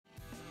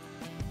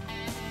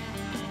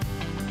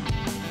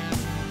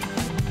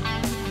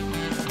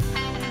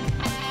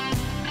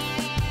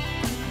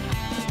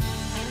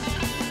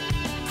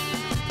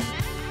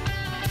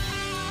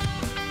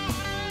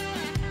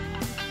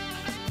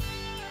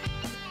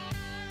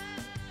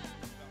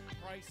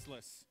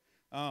priceless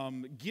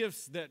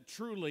gifts that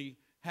truly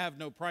have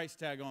no price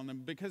tag on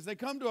them because they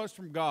come to us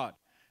from God.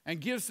 And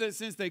gifts that,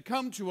 since they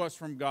come to us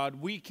from God,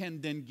 we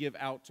can then give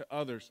out to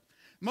others.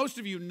 Most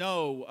of you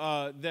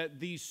know that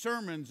these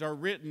sermons are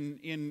written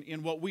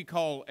in what we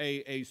call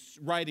a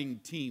writing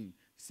team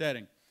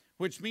setting,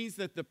 which means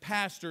that the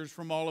pastors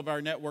from all of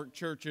our network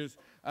churches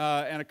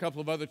and a couple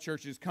of other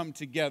churches come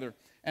together.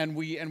 And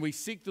we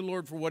seek the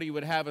Lord for what He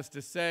would have us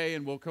to say,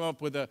 and we'll come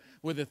up with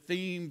a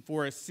theme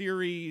for a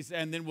series,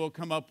 and then we'll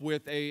come up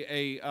with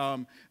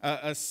a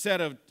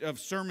set of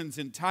sermons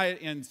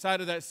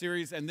inside of that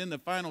series, and then the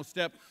final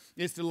step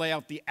is to lay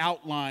out the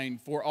outline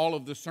for all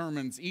of the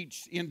sermons,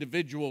 each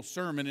individual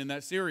sermon in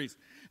that series,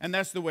 and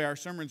that's the way our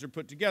sermons are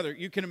put together.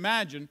 You can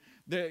imagine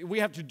that we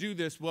have to do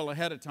this well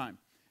ahead of time.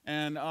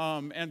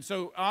 And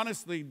so,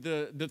 honestly,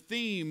 the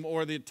theme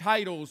or the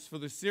titles for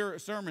the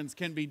sermons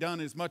can be done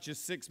as much as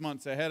 6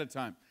 months ahead of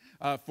time.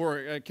 For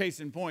a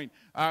case in point,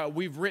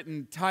 we've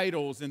written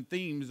titles and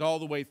themes all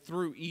the way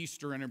through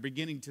Easter and are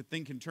beginning to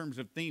think in terms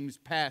of themes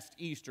past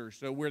Easter.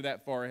 So we're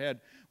that far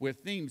ahead with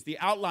themes. The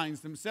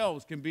outlines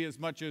themselves can be as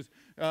much as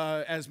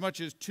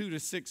 2 to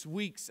 6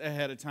 weeks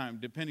ahead of time,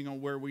 depending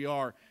on where we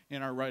are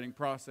in our writing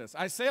process.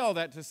 I say all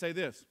that to say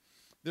this: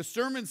 the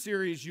sermon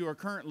series you are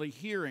currently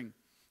hearing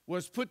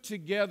was put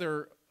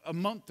together a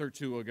month or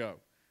two ago.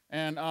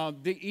 And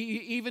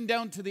even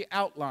down to the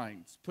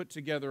outlines put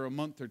together a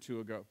month or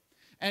two ago.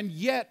 And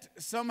yet,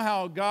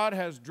 somehow, God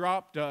has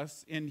dropped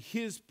us in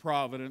His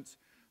providence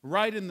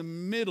right in the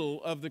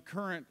middle of the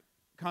current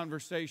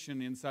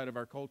conversation inside of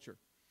our culture.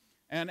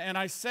 And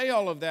I say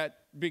all of that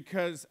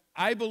because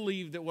I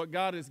believe that what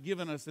God has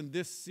given us in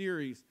this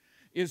series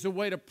is a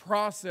way to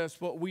process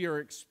what we are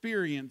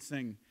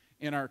experiencing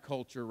in our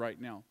culture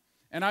right now.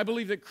 And I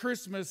believe that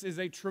Christmas is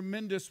a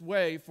tremendous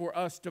way for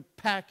us to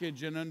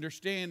package and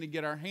understand and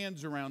get our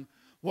hands around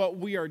what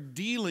we are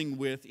dealing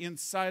with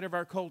inside of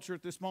our culture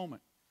at this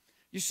moment.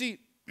 You see,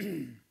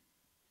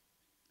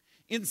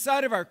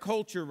 inside of our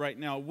culture right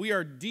now, we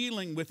are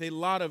dealing with a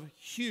lot of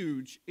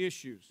huge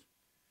issues.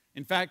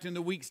 In fact, in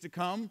the weeks to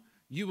come,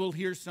 you will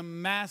hear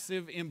some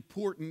massive,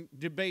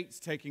 important debates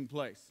taking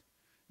place.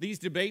 These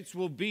debates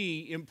will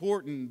be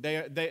important.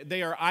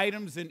 They are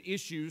items and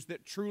issues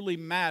that truly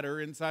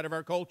matter inside of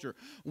our culture.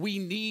 We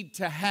need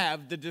to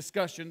have the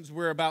discussions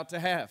we're about to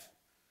have.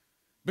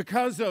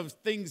 Because of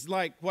things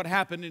like what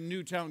happened in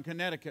Newtown,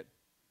 Connecticut.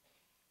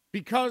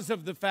 Because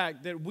of the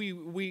fact that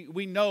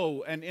we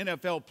know an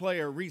NFL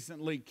player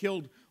recently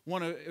killed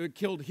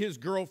his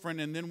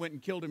girlfriend and then went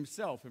and killed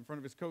himself in front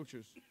of his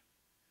coaches.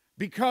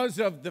 Because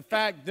of the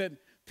fact that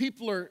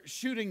people are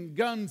shooting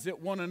guns at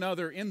one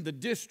another in the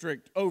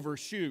district over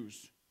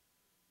shoes.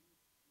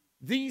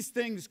 These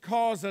things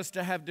cause us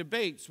to have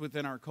debates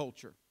within our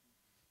culture.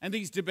 And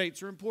these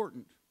debates are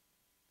important.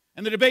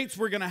 And the debates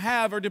we're going to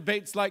have are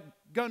debates like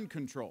gun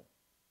control.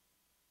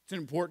 It's an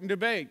important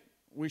debate.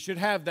 We should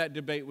have that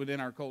debate within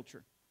our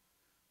culture.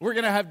 We're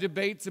going to have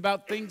debates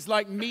about things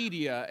like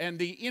media and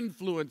the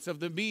influence of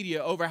the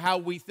media over how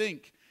we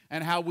think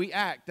and how we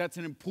act. That's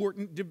an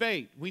important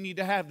debate. We need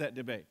to have that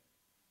debate.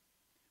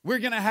 We're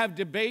going to have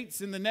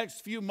debates in the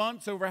next few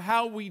months over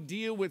how we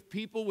deal with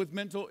people with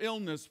mental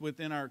illness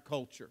within our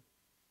culture.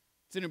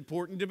 It's an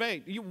important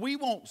debate. We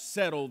won't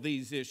settle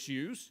these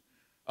issues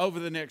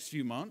over the next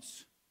few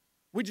months.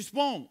 We just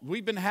won't.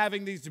 We've been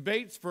having these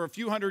debates for a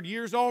few hundred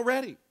years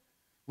already.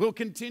 We'll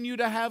continue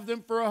to have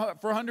them for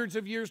hundreds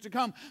of years to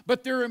come.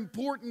 But they're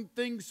important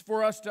things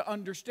for us to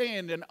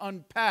understand and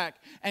unpack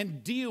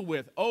and deal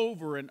with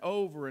over and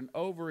over and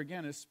over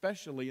again,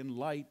 especially in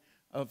light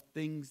of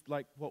things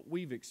like what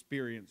we've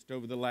experienced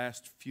over the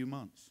last few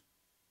months.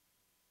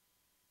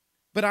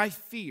 But I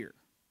fear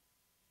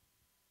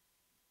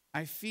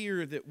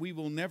that we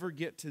will never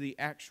get to the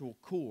actual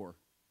core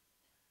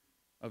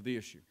of the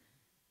issue.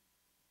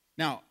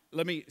 Now,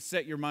 let me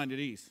set your mind at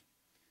ease.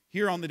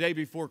 Here on the day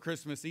before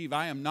Christmas Eve,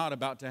 I am not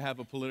about to have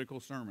a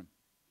political sermon.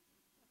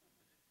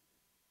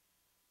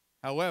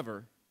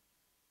 However,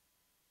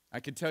 I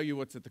can tell you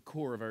what's at the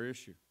core of our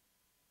issue.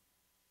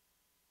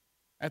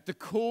 At the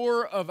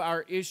core of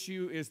our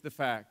issue is the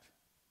fact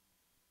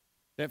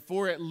that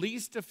for at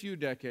least a few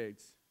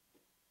decades,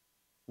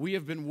 we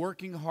have been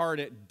working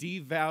hard at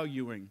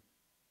devaluing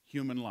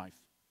human life.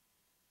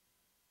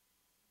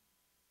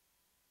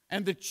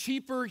 And the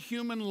cheaper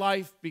human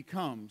life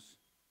becomes,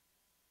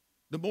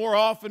 the more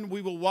often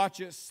we will watch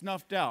it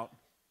snuffed out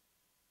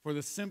for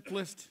the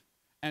simplest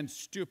and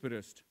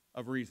stupidest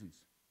of reasons.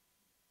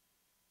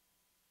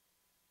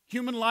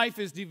 Human life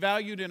is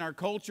devalued in our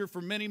culture for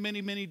many, many,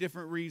 many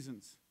different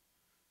reasons.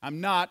 I'm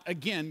not,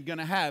 again, going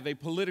to have a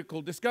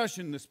political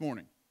discussion this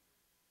morning.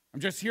 I'm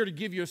just here to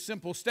give you a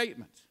simple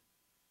statement.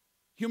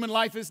 Human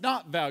life is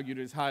not valued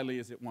as highly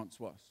as it once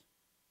was.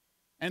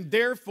 And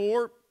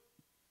therefore,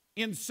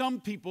 in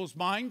some people's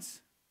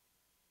minds,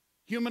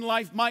 human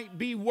life might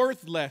be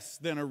worth less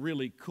than a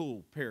really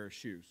cool pair of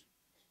shoes.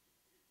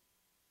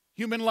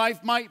 Human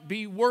life might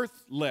be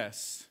worth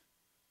less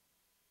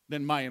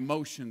than my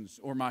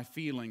emotions or my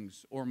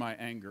feelings or my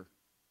anger.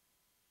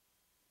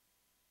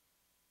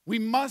 We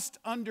must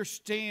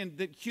understand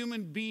that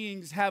human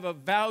beings have a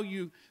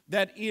value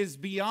that is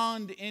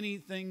beyond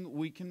anything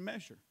we can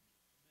measure.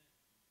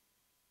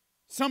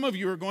 Some of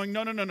you are going,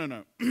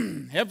 no.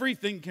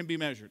 Everything can be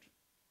measured.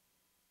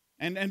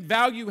 And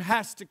value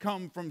has to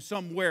come from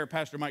somewhere,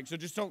 Pastor Mike. So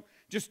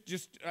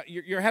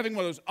you're having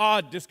one of those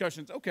odd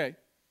discussions. Okay,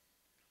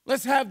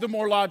 let's have the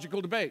more logical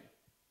debate.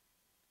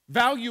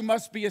 Value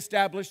must be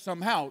established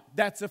somehow.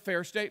 That's a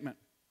fair statement.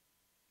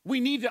 We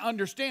need to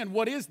understand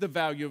what is the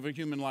value of a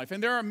human life.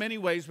 And there are many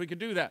ways we could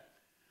do that.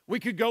 We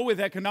could go with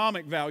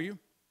economic value.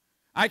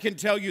 I can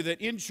tell you that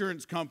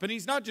insurance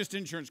companies, not just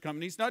insurance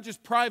companies, not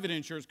just private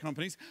insurance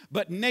companies,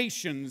 but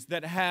nations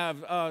that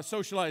have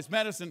socialized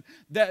medicine,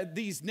 that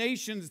these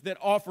nations that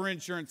offer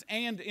insurance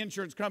and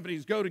insurance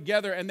companies go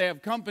together, and they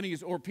have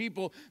companies or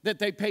people that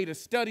they pay to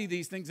study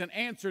these things and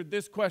answer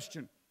this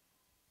question.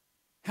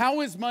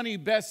 How is money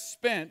best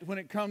spent when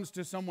it comes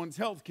to someone's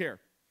health care?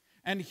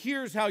 And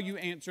here's how you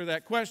answer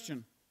that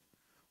question.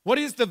 What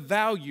is the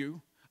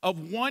value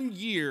of 1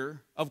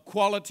 year of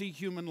quality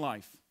human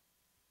life?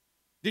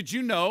 Did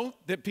you know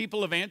that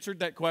people have answered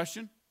that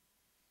question?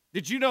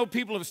 Did you know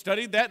people have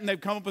studied that and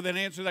they've come up with an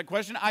answer to that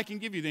question? I can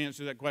give you the answer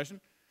to that question.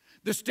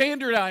 The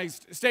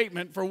standardized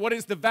statement for what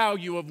is the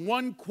value of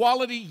 1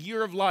 quality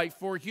year of life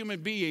for a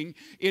human being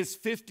is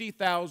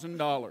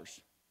 $50,000.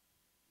 It's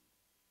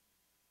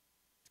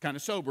kind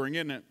of sobering,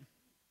 isn't it?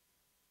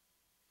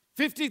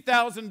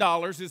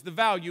 $50,000 is the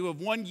value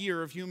of 1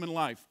 year of human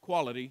life,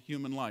 quality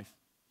human life.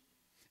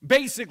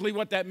 Basically,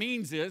 what that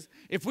means is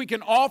if we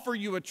can offer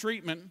you a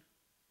treatment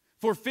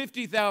for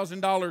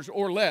 $50,000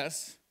 or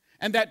less,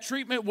 and that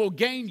treatment will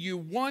gain you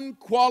 1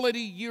 quality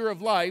year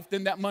of life,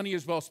 then that money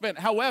is well spent.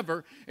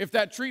 However, if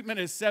that treatment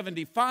is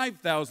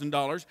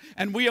 $75,000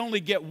 and we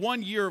only get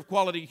 1 year of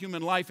quality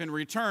human life in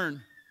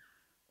return,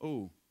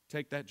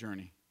 take that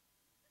journey.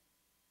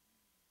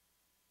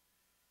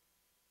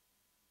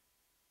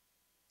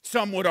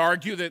 Some would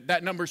argue that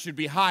that number should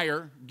be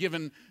higher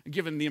given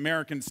the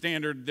American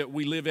standard that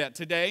we live at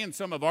today, and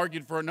some have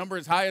argued for a number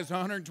as high as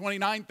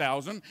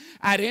 $129,000.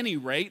 At any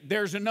rate,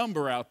 there's a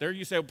number out there.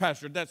 You say, well,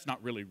 Pastor, that's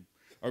not really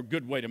a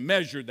good way to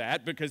measure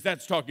that because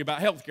that's talking about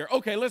health care.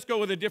 Okay, let's go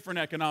with a different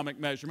economic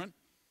measurement.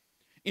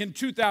 In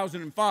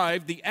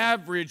 2005, the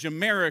average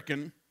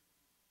American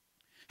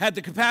had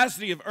the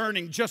capacity of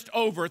earning just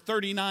over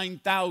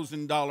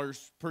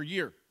 $39,000 per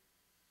year.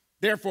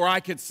 Therefore, I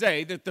could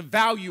say that the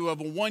value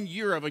of 1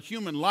 year of a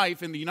human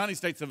life in the United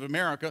States of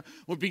America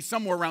would be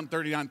somewhere around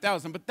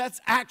 $39,000. But that's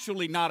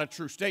actually not a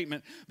true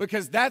statement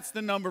because that's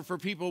the number for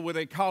people with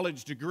a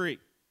college degree.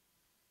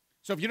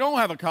 So if you don't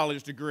have a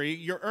college degree,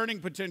 your earning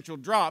potential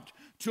dropped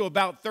to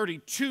about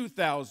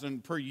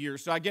 $32,000 per year.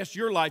 So I guess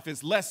your life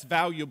is less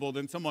valuable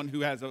than someone who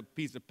has a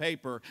piece of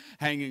paper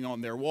hanging on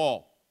their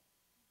wall.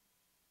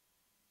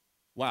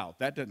 Wow,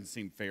 that doesn't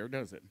seem fair,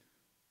 does it?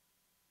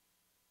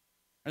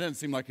 That doesn't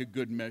seem like a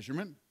good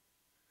measurement.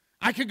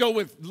 I could go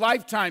with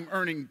lifetime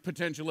earning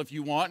potential if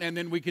you want, and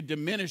then we could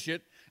diminish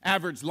it,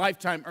 average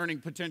lifetime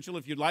earning potential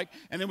if you'd like,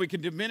 and then we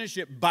could diminish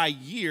it by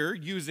year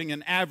using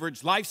an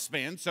average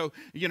lifespan. So,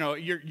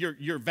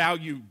 your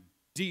value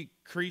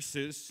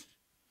decreases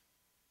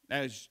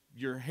as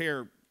your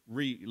hair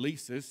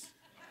releases.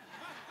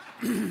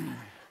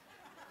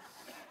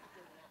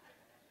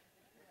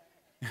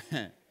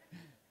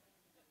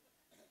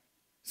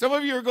 Some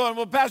of you are going,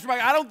 well, Pastor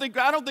Mike, I don't think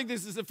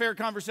this is a fair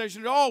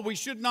conversation at all. We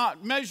should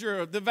not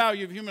measure the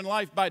value of human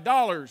life by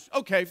dollars.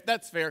 Okay,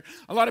 that's fair.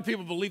 A lot of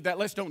people believe that.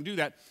 Let's don't do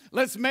that.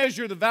 Let's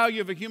measure the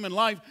value of a human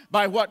life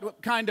by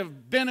what kind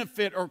of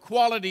benefit or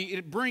quality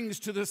it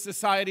brings to the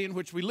society in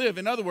which we live.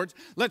 In other words,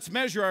 let's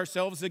measure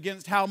ourselves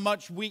against how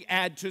much we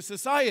add to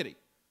society.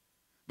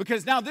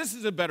 Because now this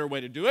is a better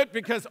way to do it,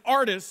 because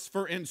artists,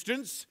 for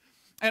instance,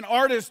 an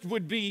artist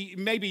would be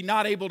maybe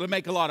not able to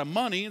make a lot of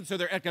money, and so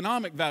their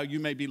economic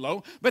value may be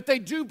low, but they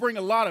do bring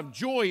a lot of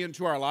joy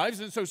into our lives,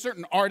 and so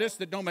certain artists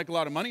that don't make a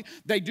lot of money,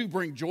 they do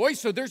bring joy,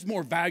 so there's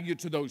more value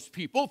to those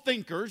people.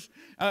 Thinkers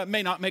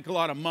may not make a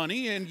lot of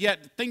money, and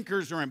yet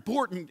thinkers are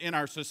important in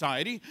our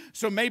society,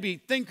 so maybe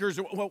thinkers,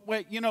 hold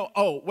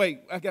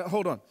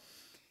on.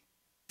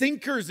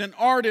 Thinkers and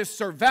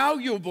artists are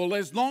valuable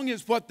as long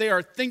as what they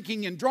are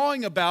thinking and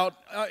drawing about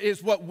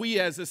is what we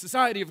as a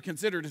society have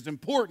considered as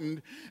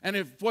important. And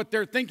if what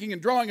they're thinking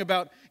and drawing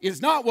about is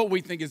not what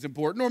we think is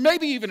important, or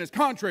maybe even is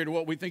contrary to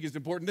what we think is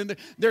important, then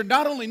they're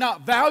not only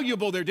not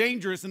valuable, they're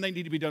dangerous and they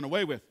need to be done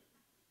away with.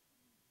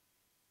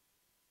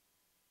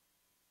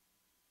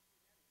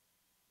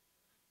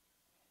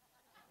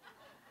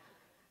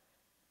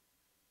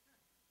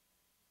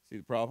 See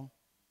the problem?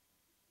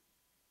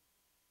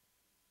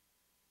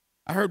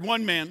 I heard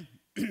one man,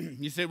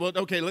 you say, well,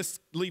 okay, let's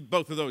leave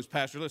both of those,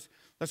 Pastor. Let's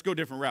go a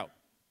different route.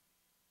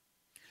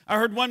 I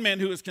heard one man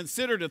who is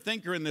considered a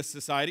thinker in this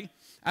society.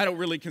 I don't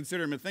really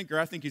consider him a thinker.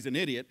 I think he's an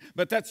idiot,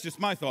 but that's just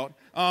my thought.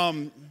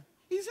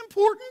 He's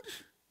important.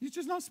 He's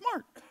just not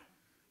smart.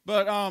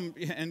 But,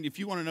 and if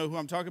you want to know who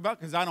I'm talking about,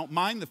 because I don't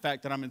mind the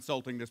fact that I'm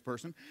insulting this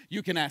person,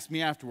 you can ask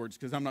me afterwards,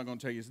 because I'm not going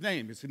to tell you his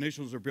name. His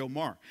initials are Bill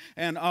Maher.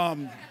 And,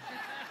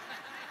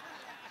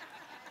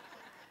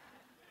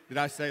 Did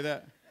I say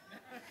that?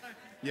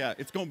 Yeah,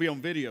 it's going to be on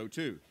video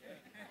too.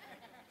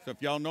 So if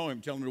y'all know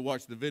him, tell him to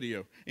watch the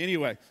video.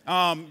 Anyway,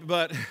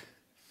 but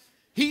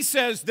he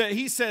says that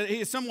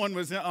someone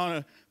was on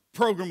a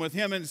program with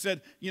him and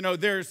said, you know,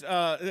 there's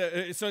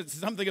so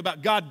something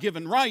about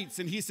God-given rights,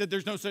 and he said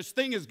there's no such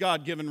thing as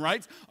God-given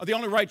rights. The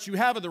only rights you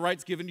have are the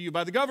rights given to you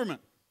by the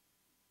government.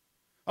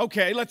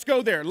 Okay, let's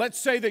go there. Let's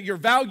say that your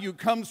value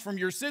comes from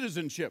your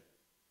citizenship.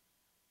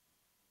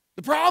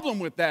 The problem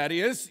with that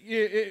is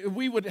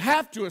we would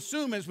have to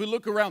assume as we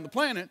look around the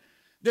planet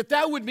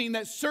that would mean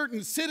that certain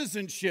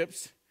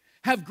citizenships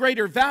have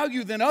greater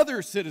value than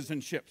other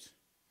citizenships.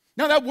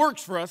 Now that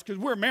works for us because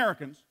we're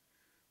Americans.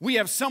 We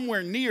have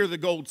somewhere near the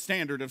gold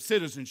standard of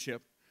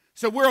citizenship.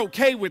 So we're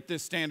okay with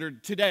this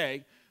standard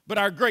today, but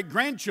our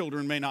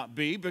great-grandchildren may not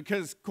be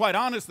because, quite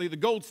honestly, the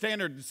gold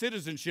standard of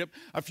citizenship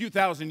a few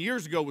thousand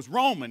years ago was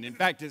Roman. In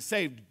fact, it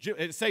saved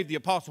the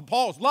Apostle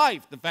Paul's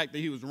life, the fact that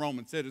he was a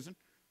Roman citizen.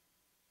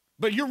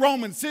 But your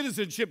Roman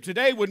citizenship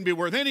today wouldn't be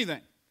worth anything.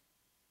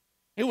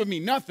 It would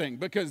mean nothing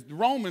because the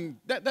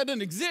Roman, that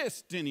doesn't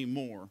exist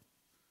anymore.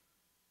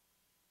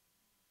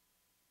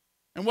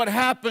 And what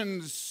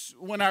happens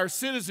when our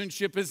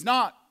citizenship is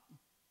not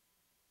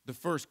the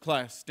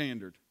first-class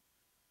standard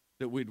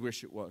that we'd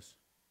wish it was?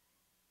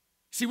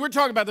 See, we're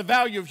talking about the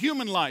value of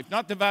human life,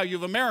 not the value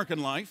of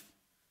American life.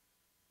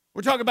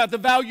 We're talking about the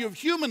value of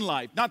human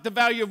life, not the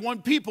value of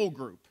one people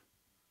group.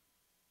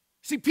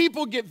 See,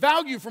 people get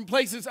value from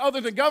places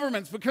other than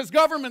governments because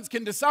governments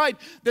can decide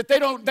that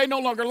they no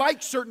longer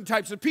like certain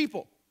types of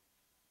people.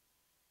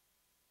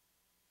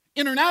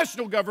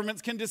 International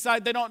governments can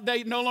decide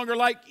they no longer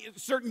like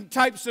certain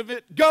types of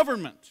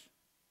government.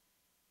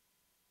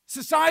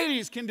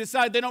 Societies can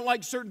decide they don't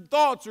like certain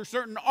thoughts or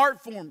certain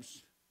art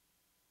forms.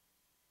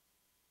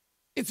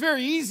 It's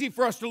very easy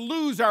for us to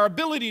lose our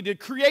ability to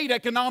create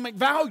economic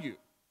value.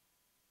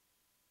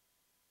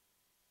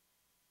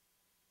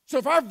 So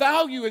if our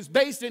value is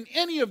based in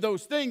any of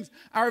those things,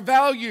 our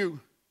value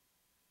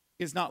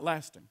is not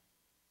lasting.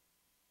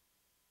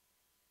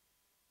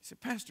 He said,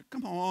 Pastor,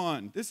 come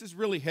on. This is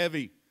really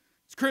heavy.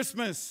 It's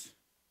Christmas.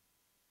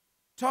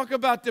 Talk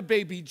about the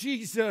baby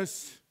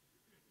Jesus.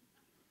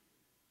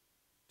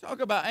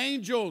 Talk about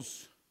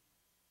angels.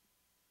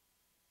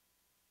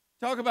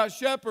 Talk about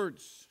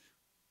shepherds.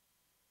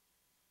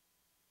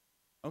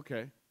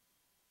 Okay.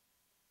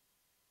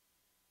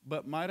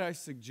 But might I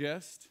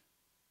suggest,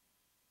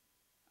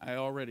 I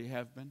already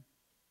have been.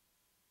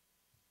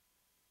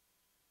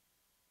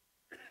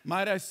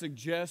 Might I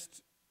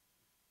suggest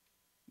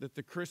that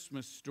the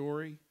Christmas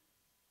story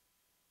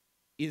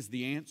is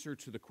the answer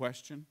to the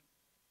question,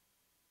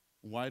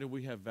 why do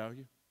we have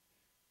value?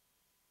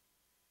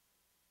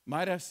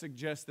 Might I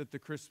suggest that the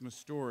Christmas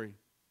story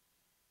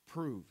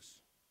proves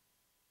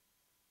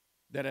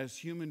that as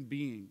human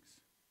beings,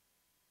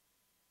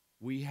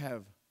 we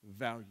have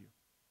value.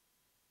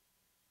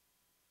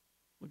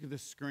 Look at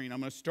this screen. I'm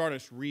going to start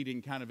us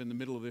reading kind of in the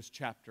middle of this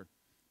chapter.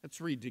 Let's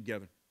read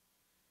together.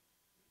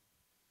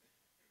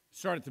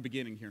 Start at the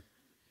beginning here.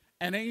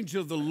 An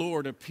angel of the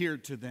Lord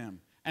appeared to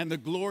them, and the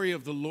glory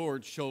of the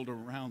Lord shone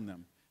around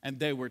them, and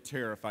they were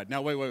terrified.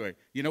 Now, wait.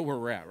 You know where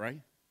we're at, right?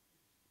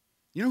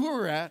 You know where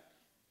we're at?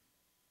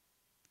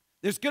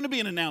 There's going to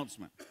be an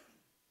announcement.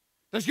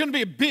 There's going to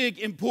be a big,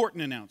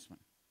 important announcement.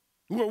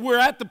 We're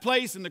at the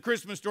place in the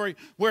Christmas story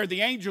where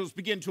the angels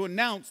begin to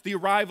announce the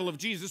arrival of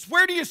Jesus.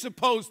 Where do you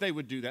suppose they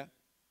would do that?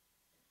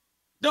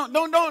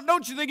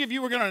 Don't you think if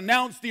you were going to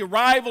announce the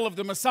arrival of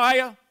the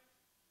Messiah,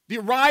 the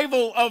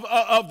arrival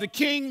of the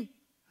King,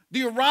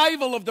 the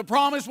arrival of the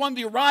promised one,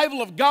 the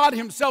arrival of God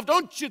himself,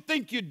 don't you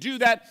think you'd do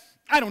that,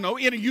 I don't know,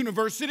 in a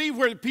university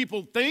where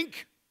people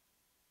think?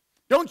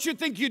 Don't you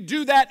think you'd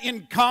do that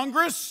in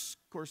Congress?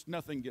 Of course,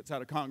 nothing gets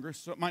out of Congress,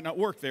 so it might not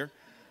work there.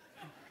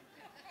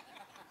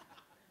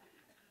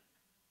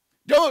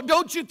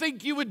 Don't you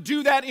think you would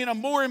do that in a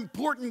more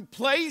important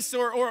place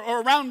or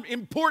around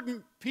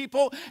important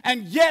people?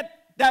 And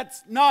yet,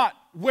 that's not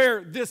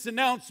where this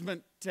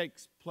announcement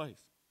takes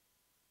place.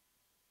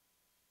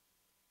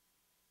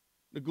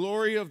 The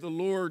glory of the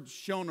Lord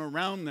shone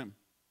around them.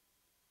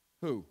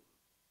 Who?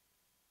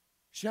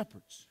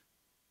 Shepherds.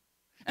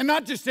 And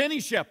not just any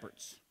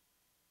shepherds.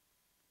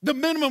 The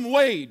minimum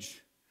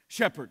wage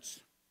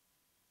shepherds.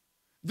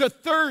 The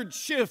third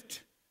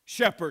shift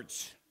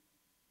shepherds.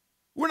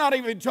 We're not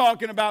even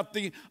talking about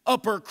the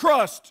upper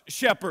crust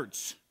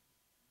shepherds.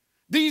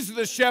 These are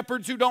the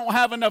shepherds who don't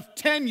have enough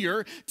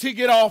tenure to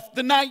get off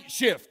the night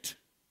shift.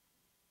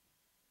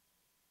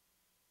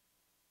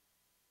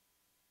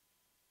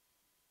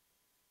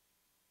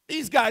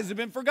 These guys have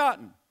been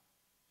forgotten.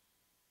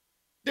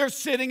 They're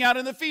sitting out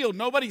in the field.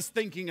 Nobody's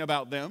thinking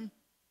about them.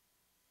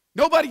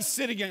 Nobody's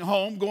sitting at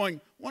home going,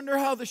 wonder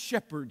how the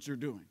shepherds are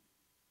doing.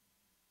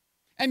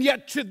 And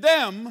yet to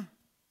them,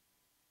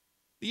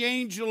 the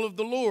angel of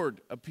the Lord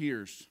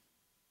appears.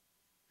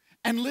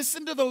 And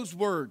listen to those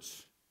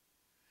words.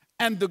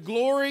 And the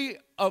glory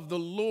of the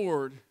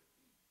Lord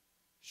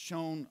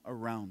shone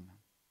around them.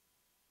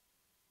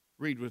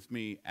 Read with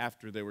me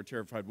after they were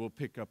terrified. We'll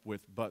pick up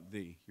with but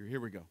thee. Here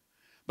we go.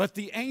 But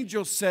the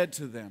angel said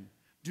to them,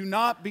 do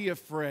not be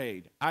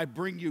afraid. I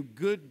bring you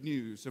good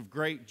news of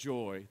great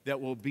joy that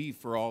will be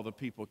for all the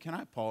people. Can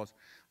I pause?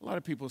 A lot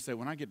of people say,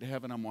 when I get to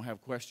heaven, I'm going to have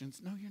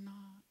questions. No, you're not.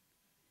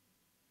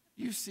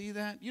 You see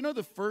that? You know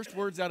the first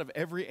words out of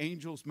every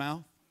angel's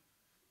mouth?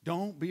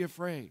 Don't be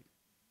afraid.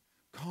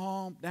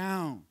 Calm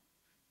down.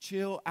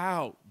 Chill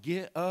out.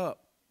 Get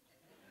up.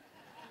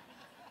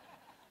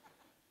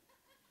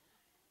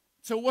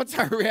 So what's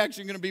our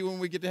reaction going to be when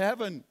we get to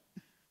heaven?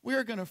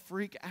 We're going to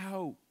freak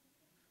out.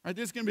 Right?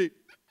 This is going to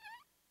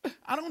be,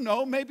 I don't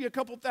know, maybe a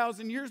couple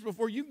thousand years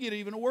before you get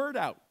even a word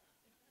out.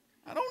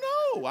 I don't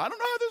know. I don't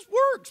know how this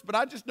works, but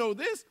I just know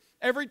this.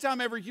 Every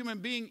time every human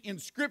being in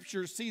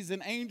Scripture sees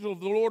an angel of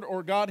the Lord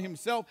or God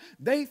himself,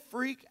 they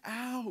freak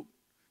out.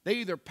 They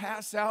either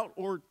pass out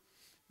or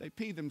they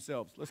pee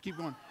themselves. Let's keep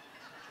going.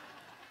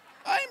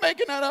 I ain't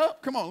making that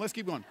up. Come on, let's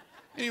keep going.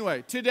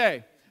 Anyway,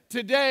 today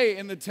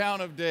in the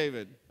town of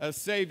David, a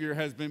Savior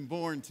has been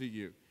born to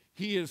you.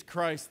 He is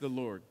Christ the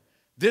Lord.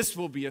 This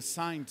will be a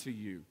sign to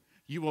you.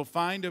 You will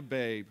find a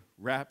babe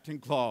wrapped in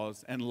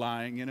cloths and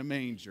lying in a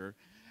manger.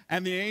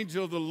 And the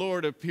angel of the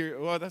Lord appeared.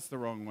 Oh, that's the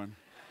wrong one.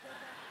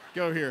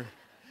 Go here.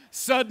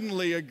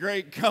 Suddenly, a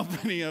great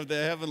company of the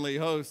heavenly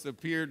hosts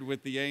appeared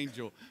with the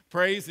angel,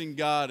 praising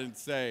God and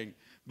saying,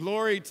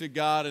 glory to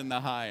God in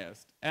the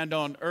highest, and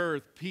on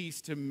earth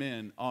peace to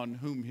men on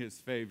whom his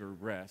favor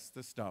rests.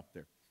 Let's stop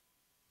there.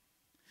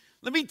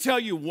 Let me tell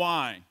you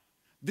why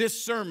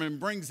this sermon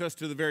brings us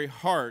to the very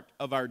heart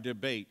of our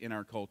debate in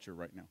our culture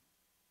right now.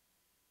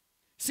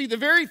 See, the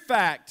very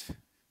fact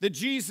that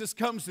Jesus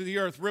comes to the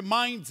earth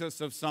reminds us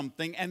of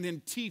something and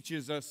then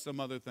teaches us some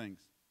other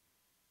things.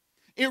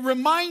 It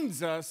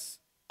reminds us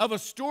of a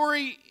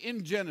story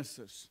in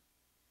Genesis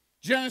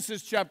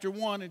chapter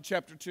 1 and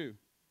chapter 2,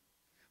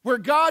 where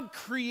God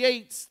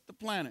creates the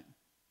planet.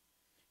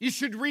 You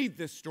should read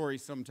this story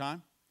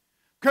sometime,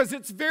 because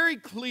it's very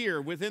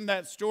clear within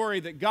that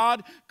story that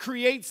God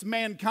creates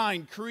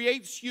mankind,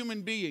 creates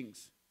human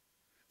beings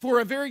for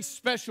a very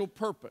special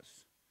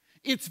purpose.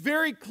 It's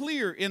very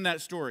clear in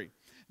that story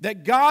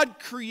that God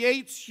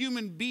creates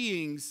human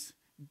beings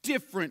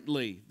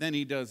differently than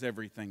he does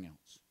everything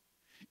else.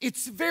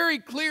 It's very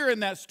clear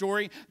in that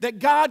story that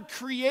God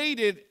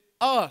created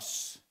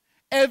us,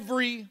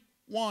 every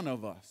one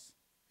of us.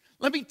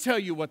 Let me tell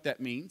you what that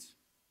means.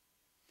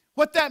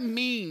 What that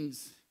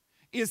means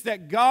is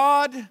that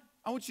God,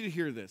 I want you to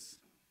hear this.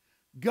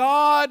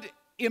 God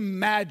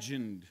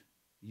imagined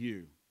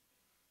you.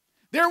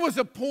 There was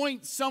a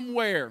point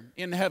somewhere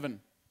in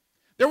heaven.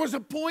 There was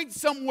a point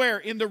somewhere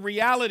in the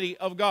reality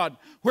of God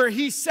where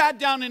he sat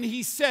down and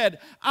he said,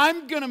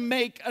 I'm going to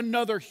make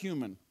another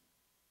human.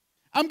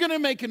 I'm going to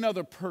make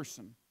another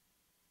person.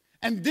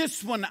 And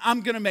this one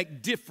I'm going to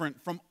make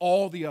different from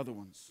all the other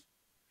ones.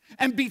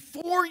 And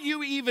before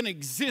you even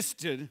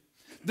existed,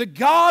 the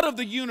God of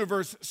the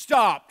universe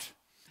stopped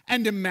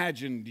and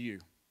imagined you.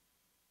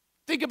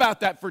 Think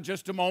about that for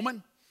just a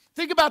moment.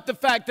 Think about the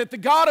fact that the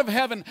God of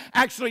heaven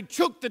actually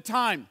took the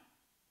time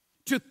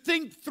to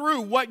think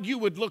through what you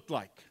would look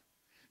like,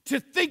 to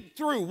think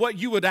through what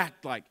you would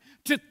act like,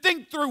 to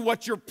think through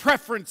what your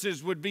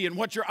preferences would be and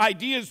what your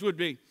ideas would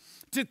be,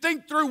 to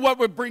think through what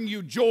would bring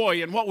you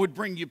joy and what would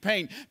bring you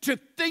pain, to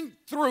think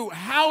through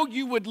how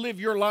you would live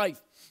your life.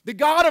 The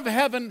God of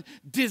heaven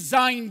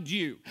designed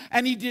you,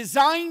 and he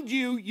designed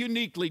you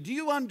uniquely. Do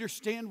you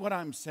understand what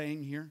I'm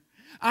saying here?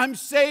 I'm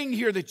saying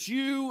here that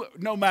you,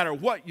 no matter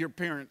what your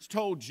parents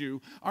told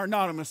you, are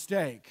not a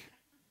mistake.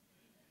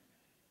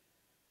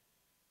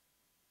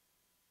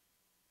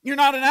 You're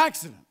not an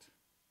accident.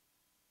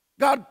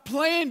 God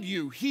planned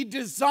you. He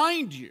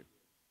designed you.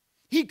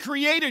 He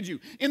created you.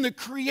 In the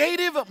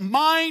creative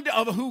mind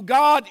of who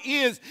God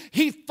is,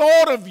 he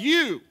thought of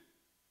you.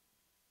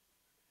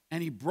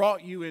 And he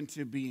brought you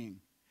into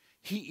being.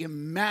 He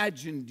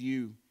imagined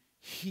you.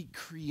 He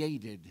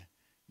created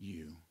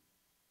you.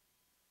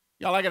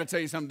 Y'all, I got to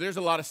tell you something. There's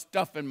a lot of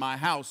stuff in my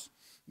house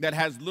that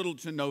has little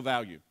to no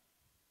value.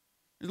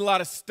 There's a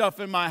lot of stuff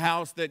in my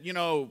house that,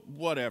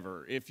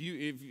 whatever. If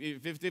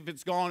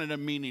it's gone, it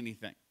doesn't mean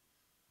anything.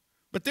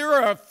 But there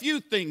are a few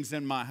things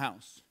in my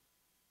house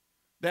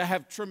that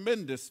have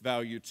tremendous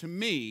value to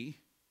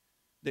me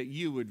that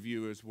you would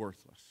view as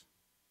worthless.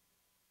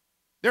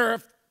 There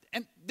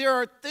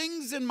are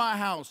things in my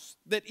house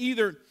that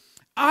either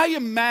I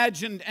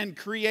imagined and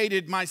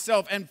created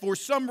myself, and for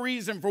some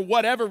reason, for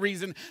whatever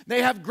reason,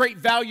 they have great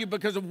value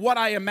because of what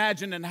I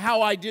imagined and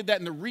how I did that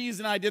and the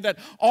reason I did that.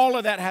 All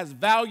of that has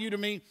value to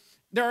me.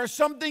 There are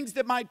some things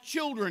that my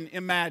children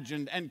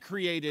imagined and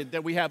created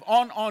that we have.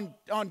 On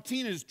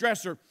Tina's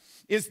dresser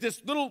is this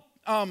little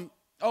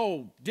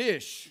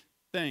dish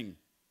thing.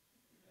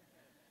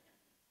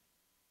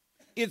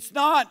 It's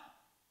not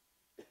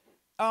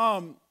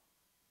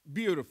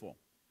beautiful.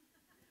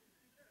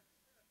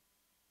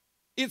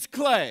 It's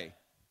clay.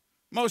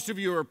 Most of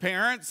you are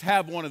parents,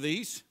 have one of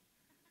these.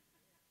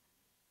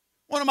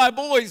 One of my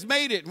boys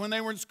made it when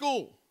they were in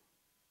school.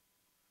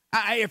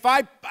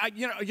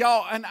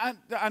 Y'all, and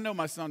I know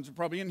my sons are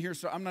probably in here,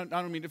 so I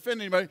don't mean to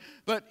offend anybody,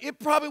 but it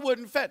probably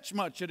wouldn't fetch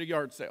much at a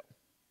yard sale.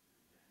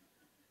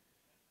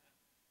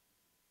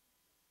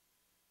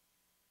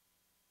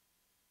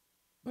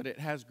 but it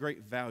has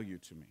great value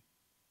to me.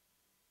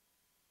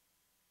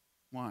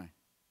 Why?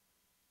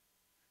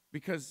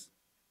 Because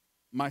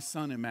my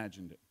son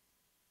imagined it.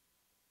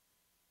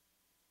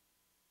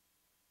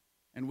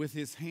 And with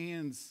his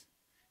hands,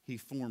 he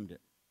formed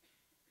it.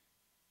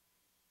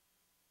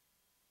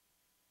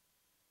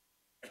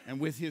 And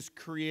with his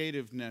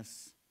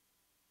creativeness,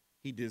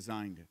 he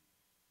designed it.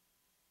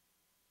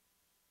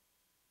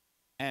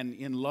 And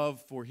in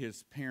love for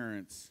his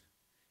parents,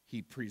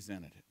 he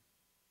presented it.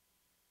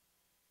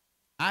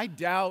 I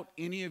doubt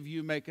any of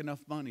you make enough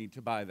money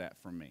to buy that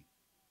from me.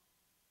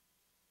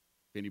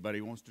 If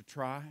anybody wants to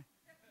try.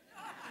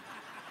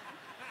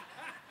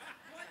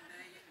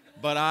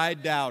 But I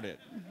doubt it.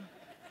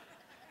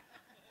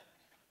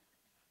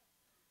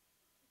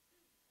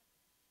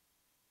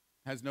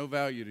 Has no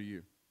value to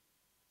you.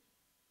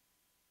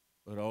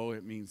 But oh,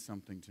 it means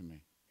something to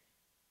me.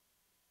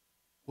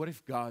 What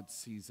if God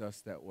sees us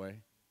that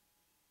way?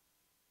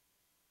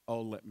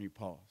 Oh, let me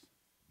pause.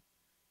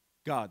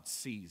 God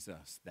sees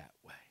us that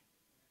way.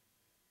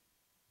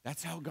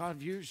 That's how God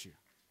views you.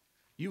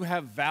 You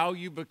have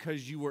value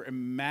because you were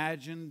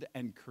imagined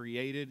and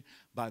created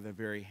by the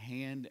very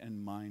hand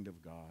and mind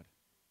of God.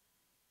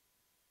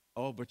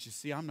 Oh, but you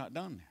see, I'm not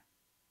done there.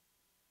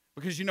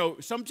 Because,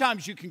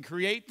 sometimes you can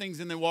create things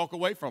and then walk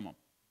away from them.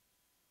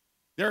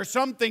 There are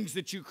some things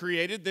that you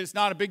created that's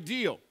not a big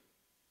deal.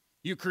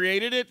 You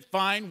created it,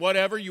 fine,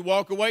 whatever. You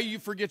walk away, you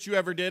forget you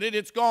ever did it.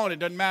 It's gone. It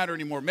doesn't matter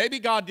anymore. Maybe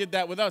God did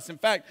that with us. In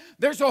fact,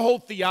 there's a whole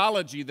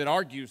theology that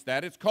argues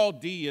that. It's called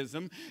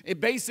deism. It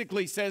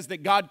basically says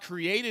that God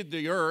created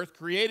the earth,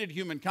 created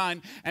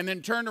humankind, and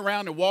then turned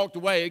around and walked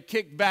away,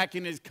 kicked back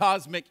in his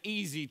cosmic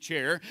easy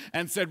chair,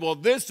 and said, well,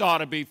 this ought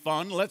to be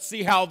fun. Let's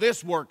see how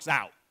this works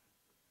out.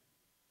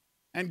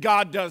 And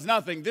God does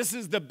nothing. This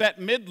is the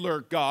Bette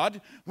Midler God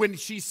when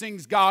she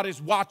sings, God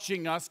is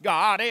watching us.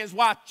 God is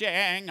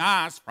watching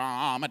us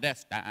from a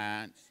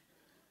distance.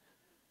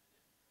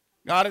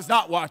 God is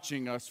not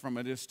watching us from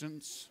a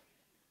distance.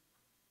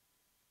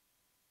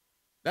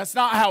 That's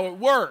not how it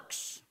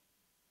works.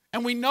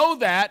 And we know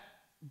that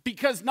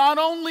because not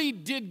only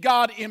did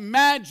God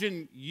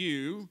imagine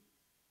you,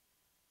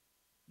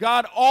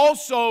 God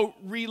also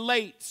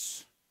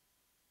relates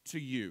to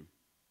you.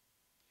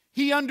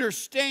 He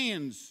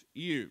understands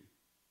you.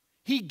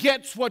 He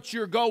gets what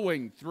you're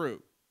going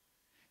through.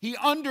 He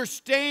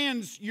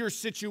understands your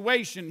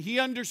situation. He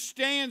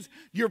understands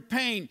your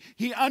pain.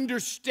 He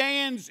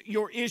understands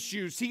your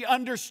issues. He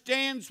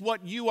understands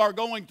what you are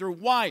going through.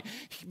 Why?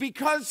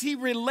 Because he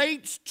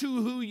relates to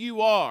who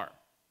you are.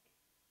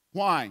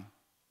 Why?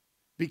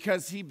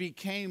 Because he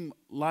became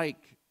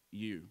like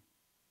you.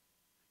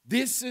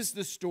 This is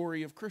the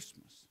story of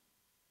Christmas.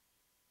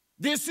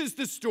 This is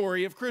the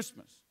story of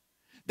Christmas.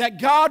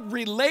 That God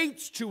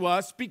relates to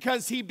us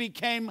because he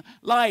became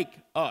like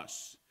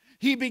us.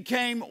 He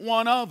became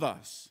one of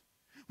us.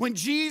 When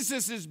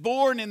Jesus is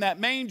born in that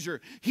manger,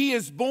 he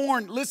is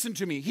born, listen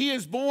to me, he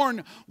is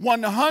born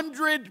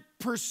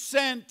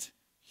 100%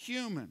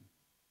 human. You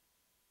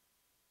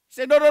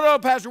say, no,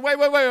 Pastor, wait.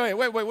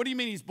 What do you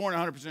mean he's born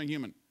 100%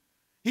 human?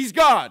 He's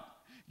God.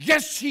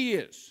 Yes, he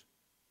is.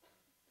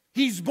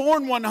 He's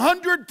born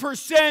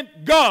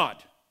 100%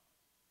 God.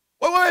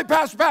 Wait,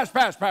 Pastor,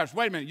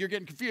 wait a minute, you're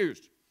getting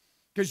confused.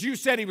 Because you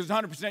said he was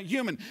 100%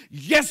 human.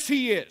 Yes,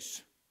 he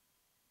is.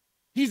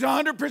 He's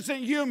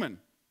 100% human.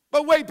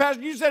 But wait,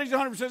 Pastor, you said he's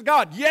 100%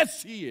 God.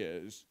 Yes, he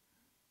is.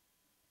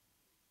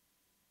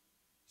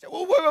 You say,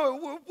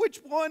 well, which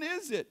one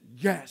is it?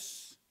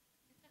 Yes.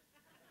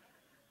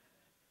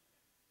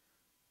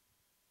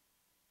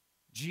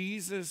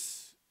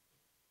 Jesus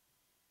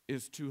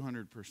is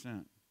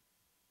 200%.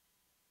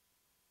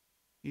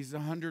 He's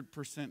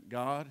 100%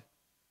 God,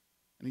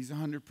 and he's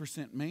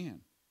 100%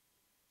 man.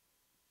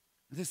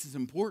 This is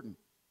important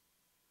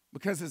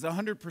because as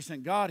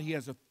 100% God, he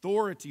has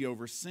authority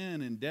over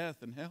sin and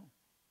death and hell.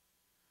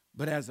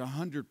 But as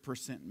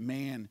 100%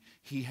 man,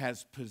 he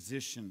has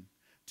position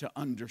to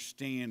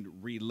understand,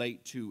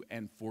 relate to,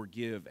 and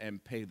forgive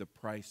and pay the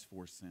price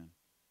for sin.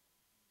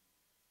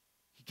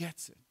 He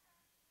gets it.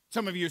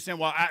 Some of you are saying,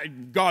 well,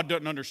 God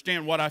doesn't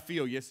understand what I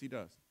feel. Yes, he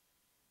does.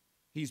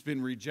 He's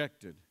been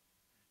rejected.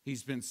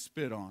 He's been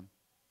spit on.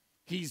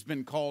 He's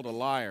been called a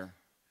liar.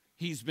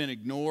 He's been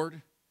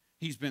ignored.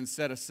 He's been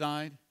set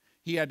aside.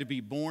 He had to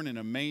be born in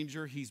a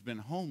manger. He's been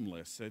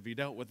homeless. Have you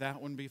dealt with that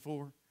one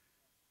before?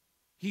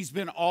 He's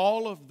been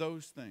all of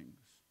those things.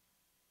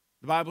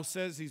 The Bible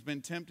says he's been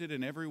tempted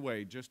in every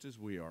way, just as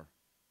we are.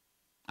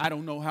 I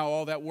don't know how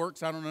all that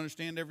works. I don't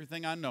understand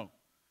everything I know.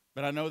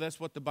 But I know that's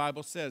what the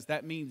Bible says.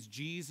 That means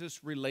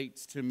Jesus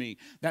relates to me.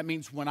 That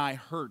means when I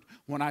hurt,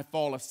 when I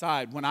fall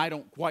aside, when I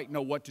don't quite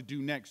know what to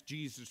do next,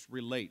 Jesus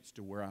relates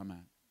to where I'm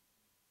at.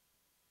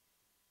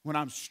 When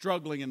I'm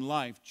struggling in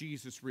life,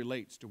 Jesus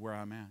relates to where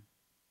I'm at.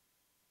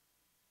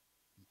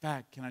 In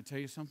fact, can I tell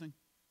you something?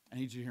 I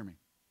need you to hear me.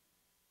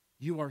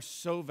 You are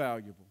so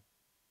valuable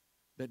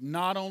that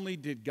not only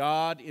did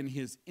God in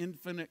his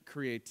infinite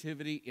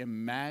creativity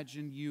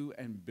imagine you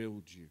and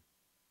build you,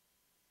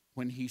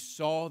 when he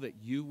saw that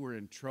you were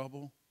in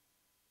trouble,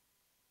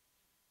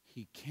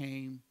 He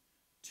came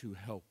to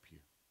help you.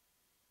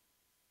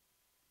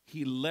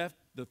 He left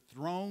the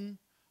throne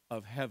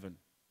of heaven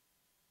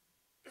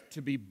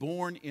to be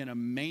born in a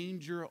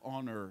manger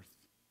on earth,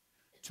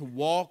 to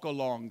walk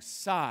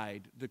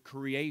alongside the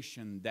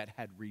creation that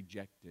had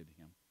rejected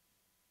him.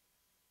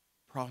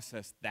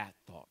 Process that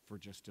thought for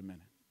just a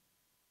minute.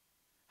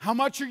 How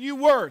much are you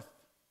worth?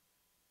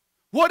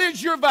 What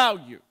is your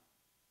value?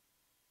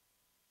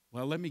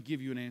 Well, let me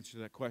give you an answer to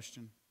that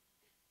question.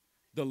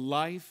 The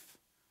life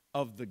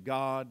of the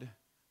God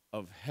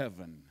of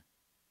heaven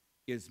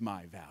is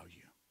my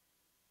value.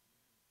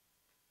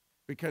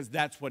 Because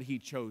that's what he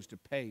chose to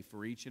pay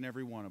for each and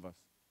every one of us.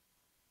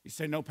 You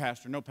say, no,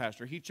 Pastor, no,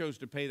 Pastor. He chose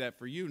to pay that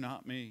for you,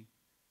 not me.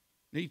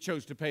 He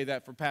chose to pay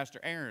that for Pastor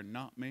Aaron,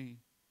 not me.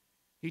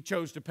 He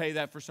chose to pay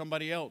that for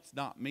somebody else,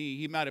 not me.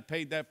 He might have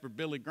paid that for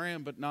Billy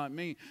Graham, but not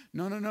me.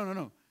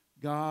 No.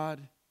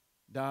 God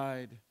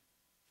died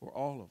for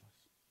all of us.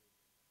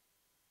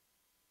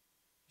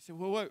 You say,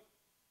 well, what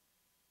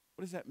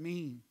does that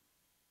mean?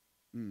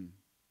 Let's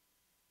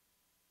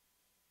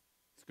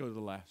go to the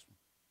last one.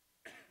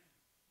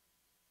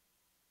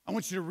 I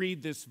want you to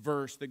read this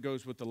verse that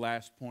goes with the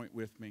last point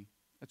with me.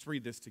 Let's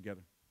read this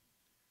together.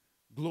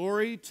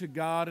 Glory to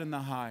God in the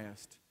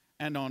highest,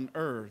 and on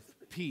earth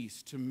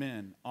peace to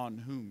men on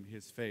whom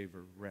his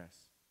favor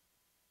rests.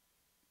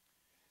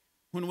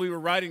 When we were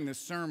writing this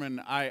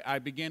sermon, I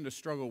began to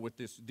struggle with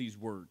these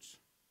words.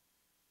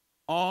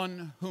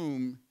 On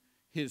whom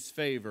his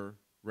favor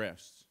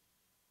rests.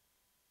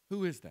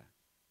 Who is that?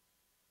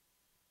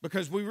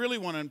 Because we really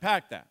want to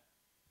unpack that.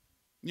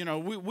 You know,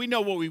 we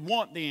know what we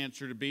want the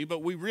answer to be,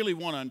 but we really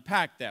want to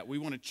unpack that. We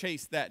want to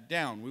chase that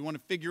down. We want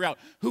to figure out,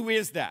 who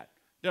is that?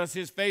 Does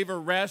his favor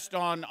rest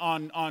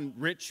on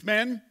rich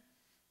men?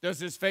 Does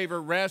his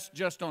favor rest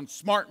just on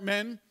smart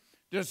men?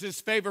 Does his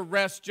favor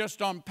rest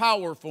just on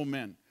powerful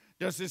men?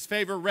 Does his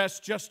favor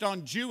rest just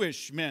on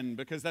Jewish men?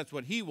 Because that's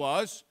what he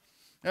was.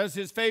 Does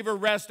his favor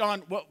rest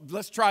on, well,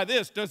 let's try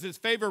this. Does his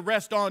favor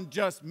rest on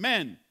just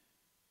men?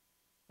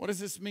 What does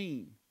this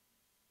mean?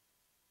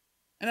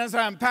 And as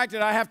I unpacked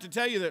it, I have to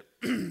tell you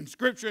that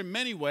Scripture in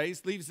many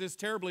ways leaves this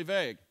terribly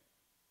vague.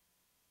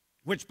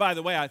 Which, by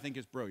the way, I think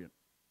is brilliant.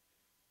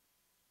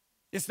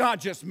 It's not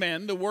just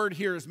men. The word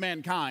here is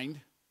mankind.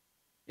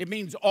 It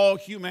means all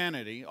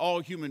humanity, all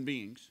human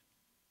beings.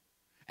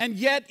 And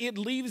yet it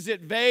leaves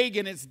it vague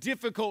and it's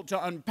difficult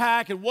to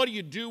unpack. And what do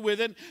you do with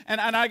it?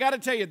 And I got to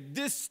tell you,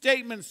 this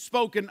statement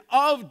spoken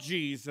of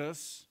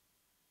Jesus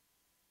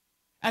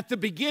at the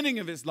beginning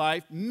of his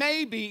life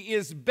maybe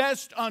is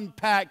best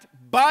unpacked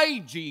by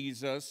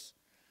Jesus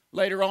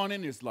later on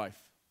in his life,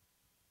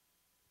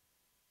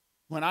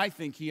 when I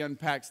think he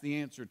unpacks the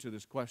answer to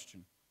this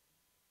question.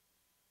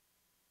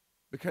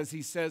 Because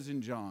he says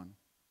in John,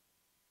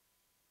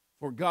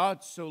 for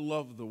God so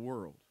loved the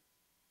world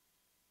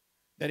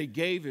that he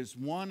gave his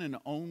one and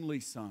only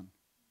Son.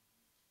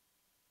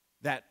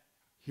 That,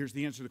 here's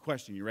the answer to the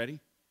question. You ready?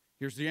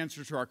 Here's the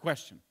answer to our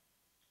question.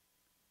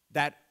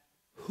 That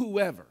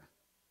whoever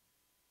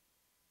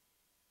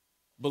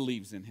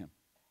believes in him.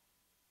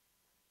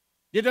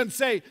 It doesn't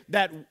say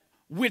that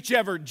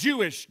whichever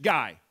Jewish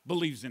guy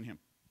believes in him.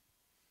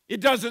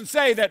 It doesn't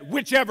say that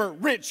whichever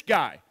rich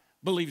guy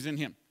believes in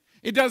him.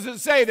 It doesn't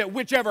say that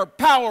whichever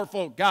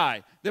powerful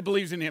guy that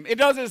believes in him. It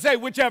doesn't say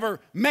whichever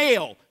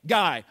male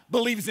guy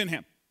believes in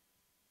him.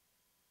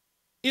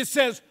 It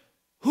says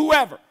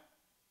whoever,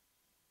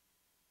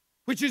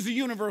 which is a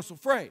universal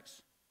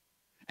phrase.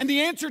 And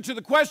the answer to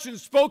the question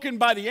spoken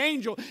by the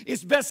angel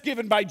is best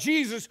given by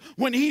Jesus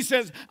when he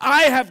says,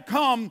 I have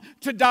come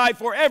to die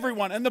for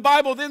everyone. And the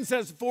Bible then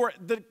says, for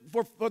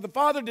the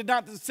Father did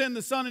not send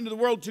the Son into the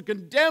world to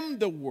condemn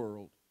the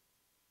world,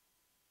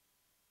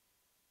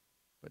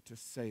 but to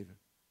save it.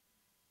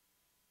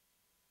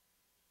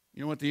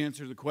 You know what the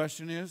answer to the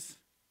question is?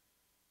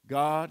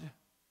 God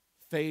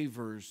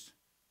favors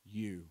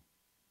you.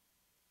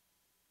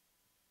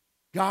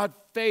 God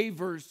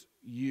favors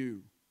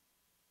you.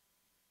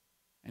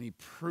 And he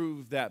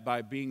proved that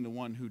by being the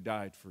one who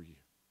died for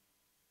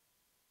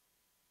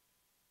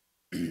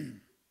you.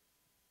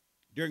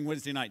 During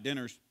Wednesday night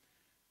dinners,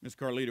 Miss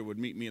Carlita would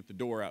meet me at the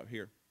door out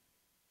here.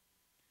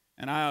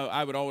 And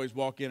I would always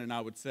walk in and I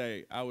would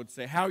say,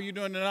 how are you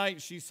doing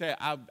tonight? She'd say,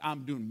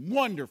 I'm doing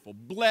wonderful,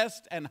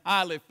 blessed and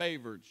highly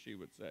favored, she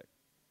would say.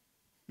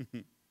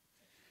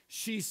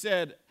 She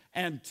said,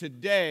 and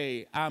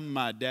today I'm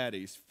my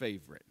daddy's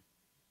favorite.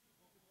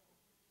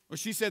 Well,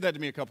 she said that to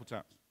me a couple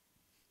times.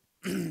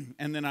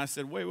 And then I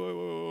said, wait.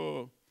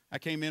 I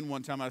came in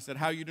one time. I said,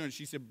 how are you doing?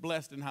 She said,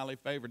 blessed and highly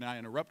favored. And I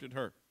interrupted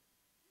her.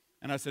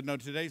 And I said, no,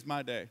 today's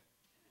my day.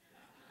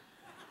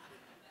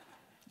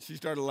 She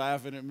started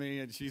laughing at me.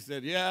 And she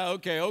said, yeah,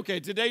 okay.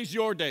 Today's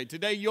your day.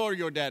 Today you're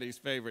your daddy's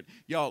favorite.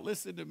 Y'all,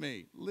 listen to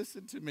me.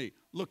 Listen to me.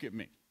 Look at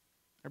me.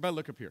 Everybody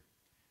look up here.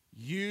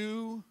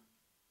 You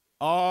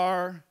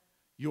are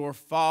your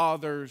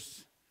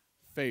father's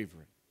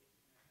favorite.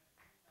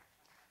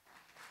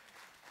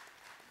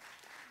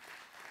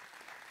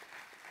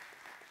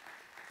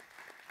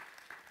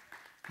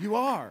 You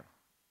are.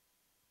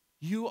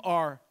 You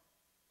are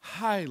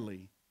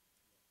highly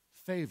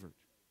favored.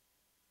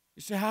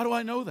 You say, how do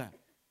I know that?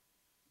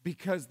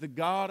 Because the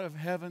God of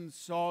heaven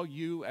saw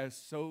you as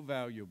so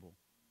valuable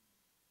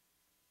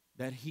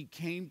that He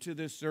came to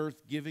this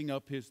earth giving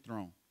up His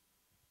throne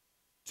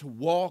to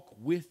walk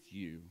with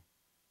you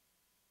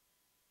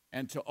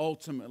and to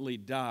ultimately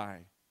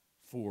die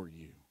for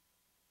you.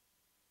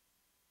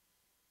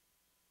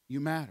 You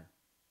matter.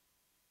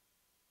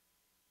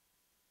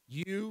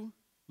 You,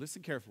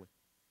 listen carefully,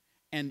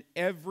 and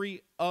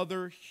every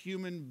other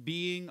human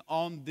being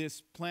on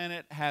this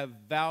planet have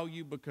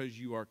value because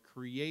you are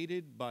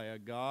created by a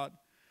God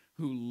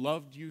who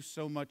loved you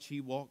so much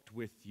He walked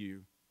with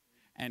you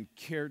and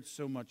cared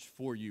so much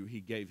for you He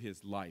gave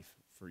His life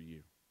for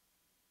you.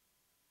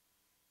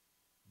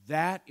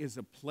 That is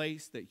a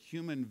place that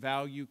human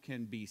value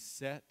can be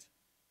set,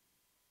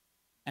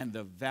 and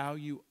the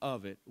value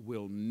of it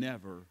will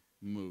never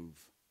move.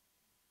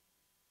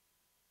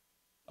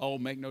 Oh,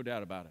 make no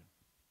doubt about it.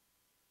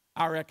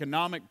 Our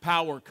economic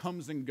power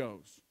comes and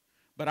goes,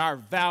 but our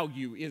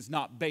value is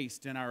not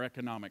based in our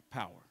economic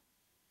power.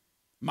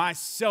 My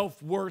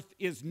self-worth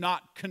is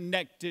not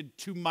connected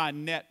to my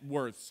net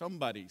worth.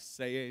 Somebody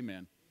say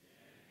amen.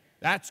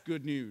 That's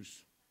good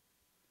news.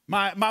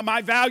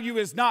 My value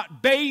is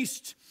not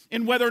based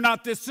in whether or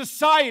not this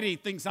society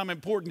thinks I'm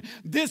important.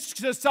 This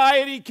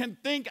society can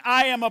think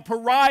I am a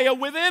pariah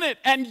within it,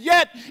 and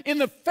yet in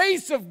the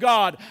face of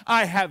God,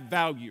 I have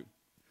value.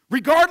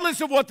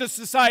 Regardless of what the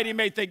society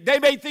may think. They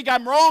may think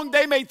I'm wrong,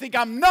 they may think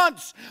I'm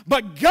nuts,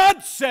 but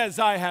God says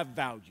I have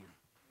value.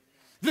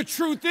 The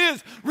truth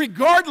is,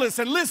 regardless,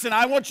 and listen,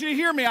 I want you to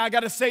hear me, I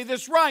got to say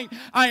this right.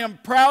 I am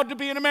proud to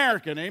be an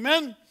American,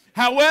 amen?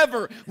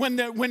 However,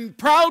 when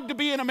proud to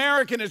be an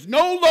American is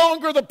no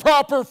longer the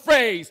proper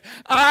phrase,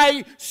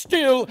 I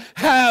still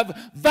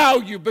have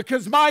value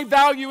because my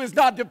value is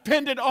not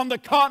dependent on the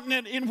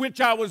continent in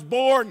which I was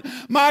born.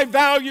 My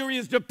value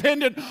is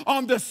dependent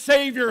on the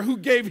Savior who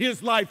gave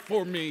His life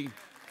for me.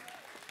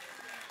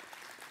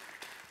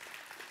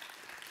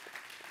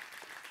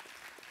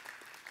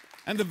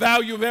 And the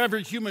value of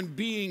every human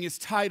being is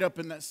tied up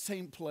in that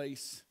same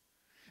place.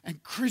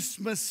 And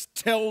Christmas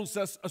tells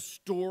us a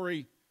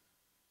story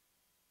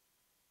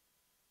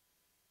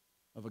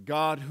of a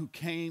God who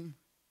came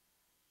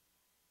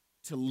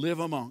to live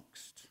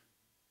amongst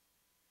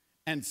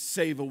and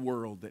save a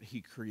world that He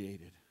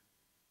created.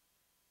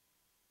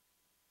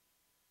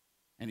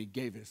 And He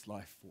gave His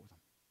life for them.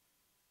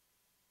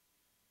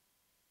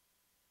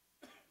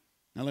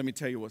 Now let me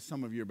tell you what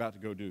some of you are about to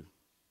go do.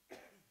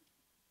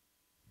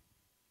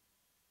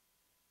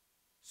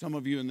 Some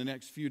of you in the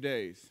next few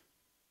days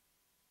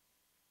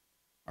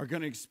are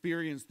going to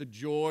experience the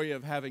joy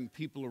of having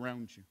people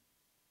around you.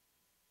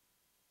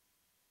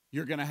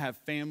 You're going to have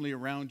family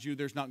around you.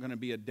 There's not going to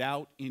be a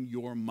doubt in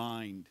your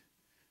mind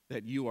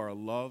that you are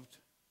loved,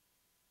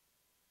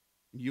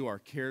 you are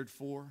cared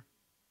for.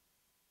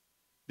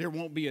 There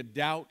won't be a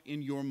doubt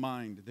in your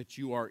mind that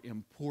you are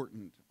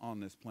important on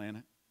this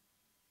planet.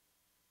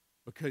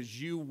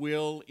 Because you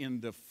will,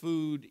 in the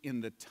food, in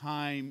the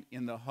time,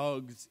 in the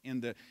hugs, in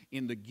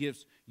the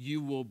gifts,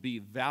 you will be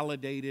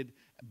validated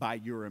by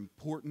your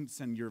importance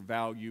and your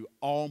value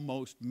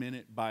almost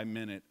minute by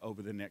minute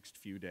over the next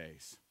few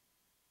days.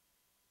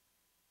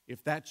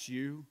 If that's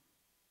you,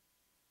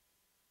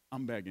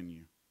 I'm begging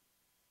you.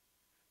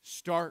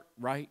 Start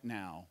right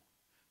now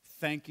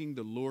thanking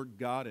the Lord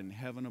God in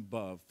heaven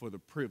above for the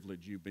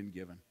privilege you've been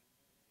given.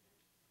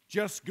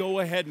 Just go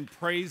ahead and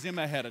praise Him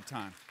ahead of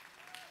time.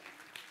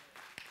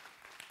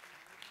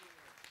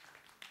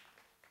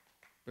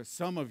 But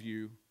some of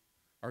you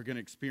are going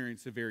to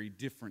experience a very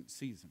different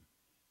season.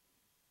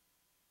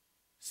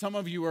 Some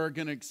of you are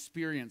going to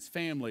experience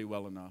family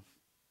well enough,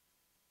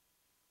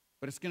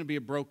 but it's going to be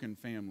a broken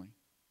family.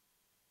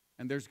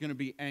 And there's going to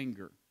be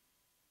anger.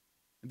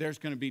 And there's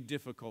going to be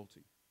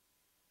difficulty.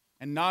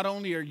 And not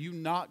only are you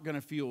not going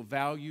to feel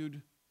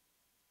valued,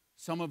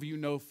 some of you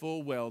know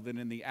full well that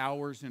in the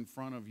hours in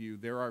front of you,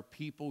 there are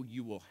people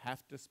you will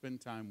have to spend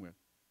time with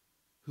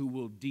who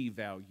will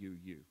devalue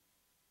you.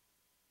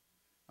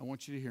 I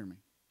want you to hear me.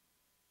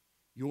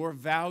 Your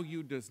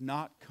value does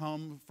not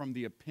come from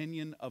the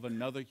opinion of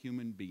another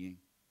human being.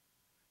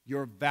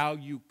 Your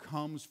value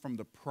comes from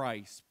the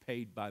price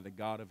paid by the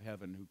God of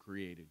heaven who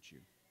created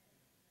you.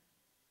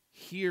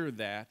 Hear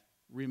that,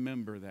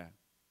 remember that,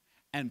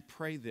 and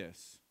pray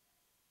this.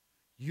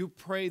 You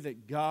pray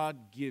that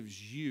God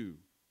gives you,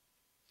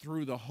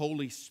 through the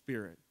Holy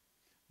Spirit,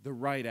 the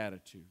right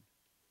attitude,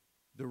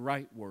 the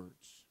right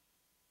words,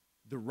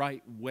 the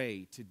right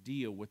way to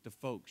deal with the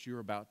folks you're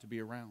about to be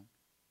around.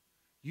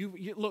 You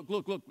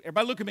look.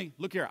 Everybody look at me.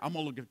 Look here. I'm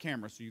going to look at the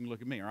camera so you can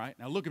look at me, all right?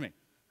 Now look at me.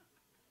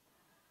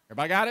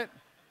 Everybody got it?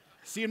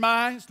 See in my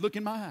eyes? Look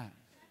in my eyes.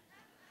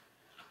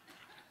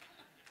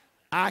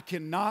 I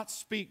cannot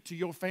speak to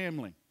your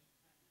family,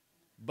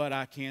 but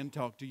I can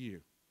talk to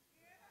you.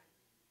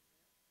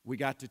 We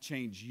got to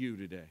change you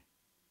today.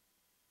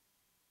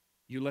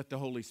 You let the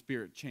Holy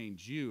Spirit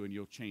change you and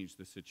you'll change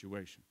the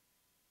situation.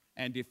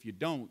 And if you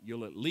don't,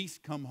 you'll at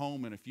least come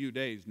home in a few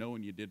days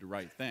knowing you did the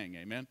right thing.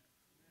 Amen?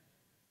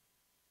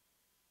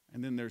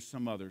 And then there's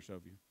some others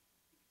of you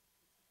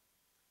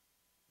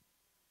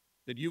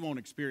that you won't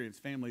experience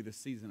family this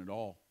season at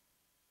all.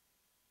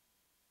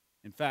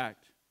 In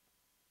fact,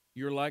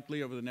 you're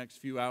likely over the next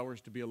few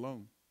hours to be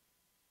alone.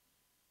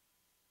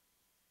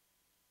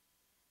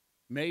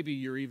 Maybe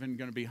you're even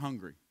going to be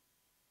hungry.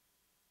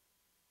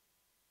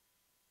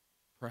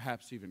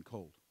 Perhaps even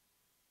cold.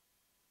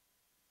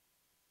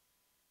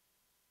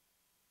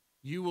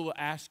 You will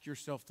ask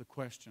yourself the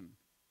question,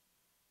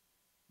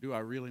 do I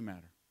really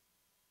matter?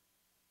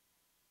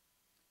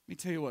 Let me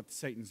tell you what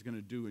Satan's going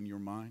to do in your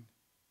mind.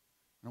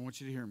 And I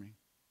want you to hear me.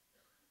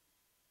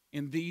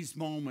 In these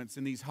moments,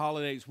 in these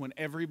holidays, when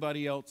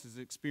everybody else is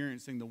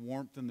experiencing the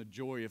warmth and the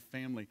joy of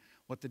family,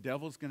 what the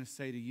devil's going to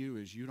say to you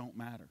is, you don't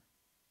matter.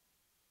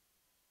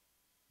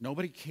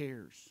 Nobody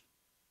cares.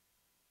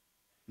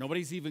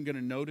 Nobody's even going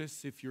to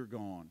notice if you're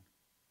gone.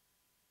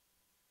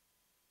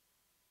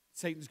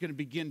 Satan's going to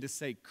begin to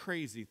say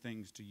crazy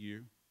things to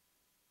you.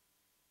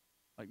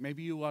 Like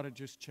maybe you ought to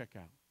just check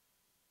out.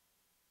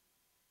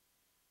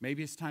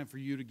 Maybe it's time for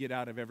you to get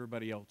out of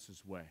everybody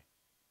else's way.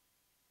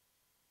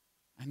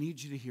 I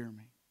need you to hear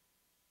me.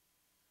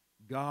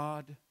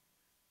 God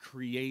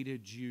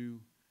created you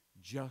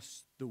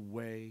just the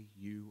way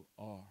you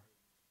are.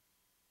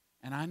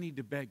 And I need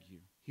to beg you.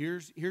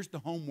 Here's the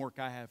homework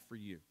I have for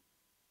you.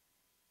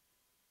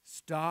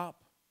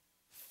 Stop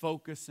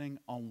focusing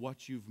on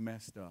what you've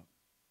messed up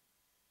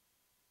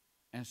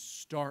and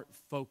start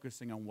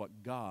focusing on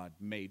what God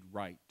made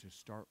right to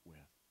start with.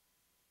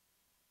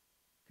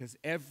 Because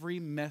every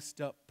messed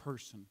up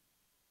person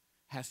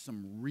has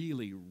some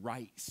really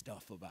right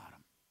stuff about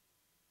them.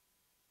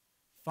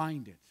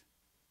 Find it,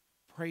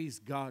 praise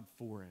God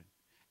for it,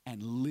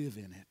 and live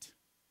in it.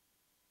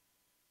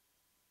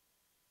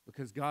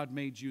 Because God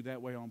made you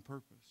that way on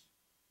purpose.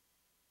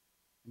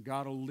 And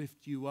God will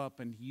lift you up,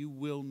 and you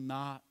will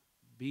not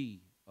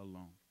be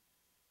alone.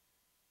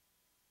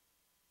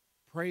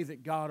 Pray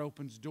that God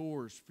opens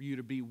doors for you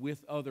to be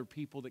with other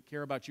people that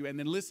care about you. And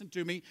then listen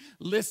to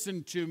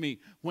me.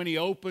 When He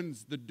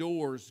opens the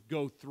doors,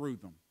 go through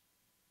them.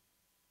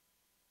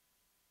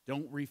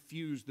 Don't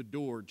refuse the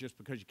door just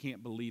because you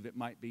can't believe it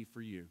might be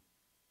for you.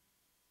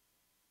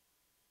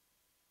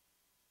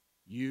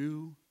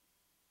 You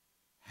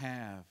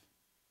have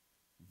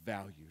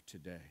value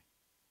today.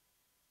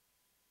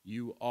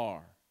 You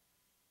are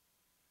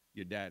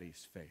your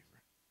daddy's favorite.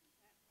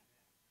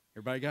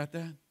 Everybody got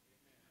that?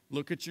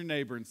 Look at your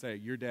neighbor and say,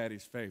 your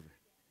daddy's favorite.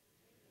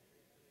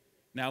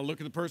 Now look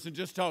at the person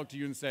just talked to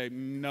you and say,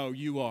 no,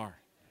 you are.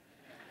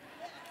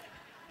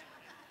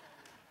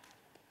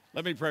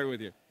 Let me pray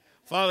with you.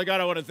 Father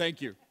God, I want to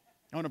thank you.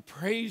 I want to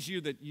praise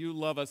you that you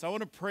love us. I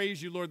want to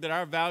praise you, Lord, that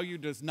our value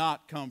does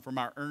not come from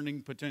our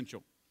earning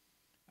potential.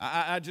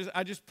 I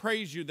just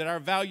praise you that our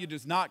value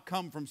does not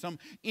come from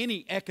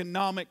any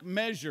economic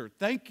measure.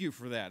 Thank you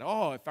for that.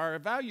 Oh, if our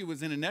value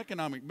was in an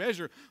economic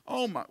measure,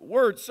 oh my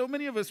word, so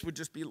many of us would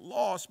just be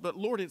lost. But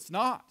Lord, it's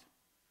not.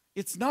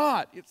 It's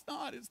not.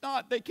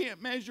 They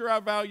can't measure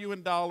our value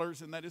in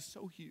dollars, and that is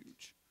so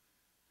huge.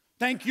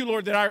 Thank you,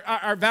 Lord, that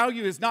our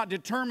value is not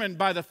determined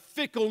by the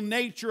fickle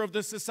nature of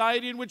the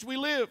society in which we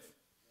live.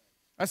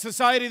 A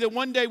society that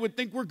one day would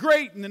think we're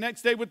great and the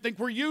next day would think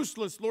we're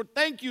useless. Lord,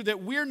 thank you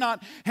that we're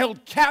not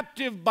held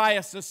captive by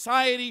a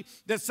society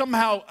that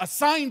somehow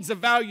assigns a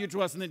value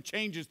to us and then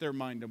changes their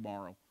mind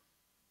tomorrow.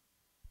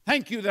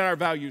 Thank you that our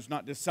value is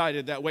not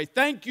decided that way.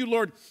 Thank you,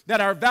 Lord,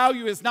 that our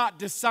value is not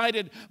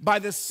decided by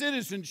the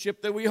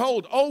citizenship that we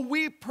hold. Oh,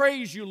 we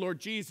praise you, Lord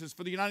Jesus,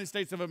 for the United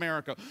States of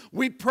America.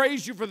 We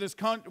praise you for this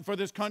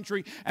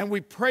country, and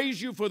we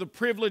praise you for the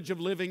privilege of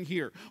living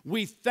here.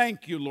 We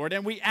thank you, Lord,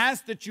 and we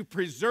ask that you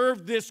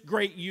preserve this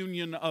great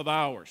union of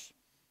ours.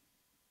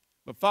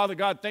 But Father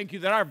God, thank you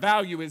that our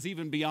value is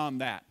even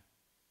beyond that.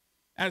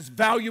 As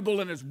valuable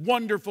and as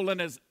wonderful and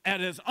as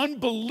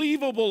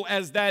unbelievable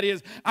as that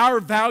is, our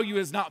value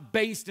is not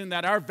based in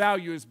that. Our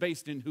value is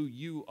based in who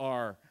you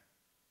are,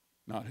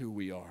 not who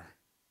we are.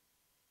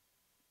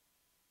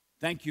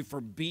 Thank you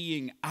for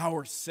being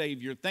our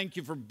Savior. Thank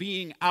you for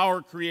being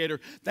our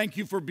Creator. Thank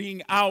you for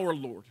being our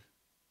Lord.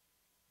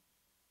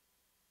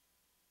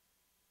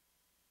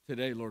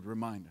 Today, Lord,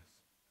 remind us.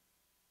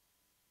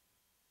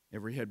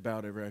 Every head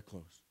bowed, every eye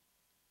closed.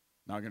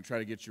 Not going to try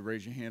to get you to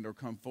raise your hand or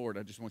come forward.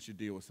 I just want you to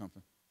deal with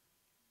something.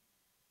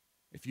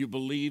 If you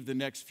believe the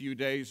next few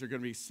days are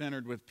going to be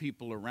centered with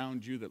people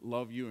around you that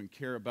love you and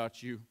care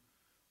about you,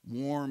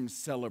 warm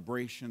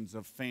celebrations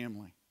of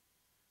family,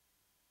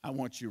 I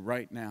want you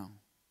right now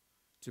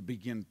to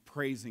begin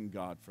praising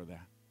God for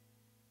that.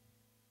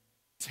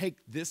 Take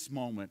this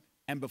moment,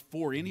 and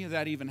before any of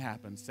that even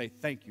happens, say,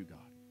 thank you, God.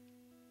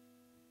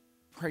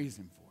 Praise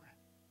Him for it.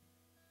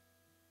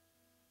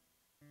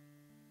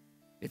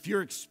 If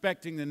you're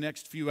expecting the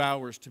next few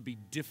hours to be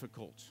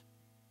difficult,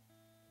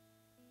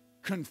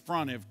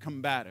 confrontive,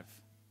 combative,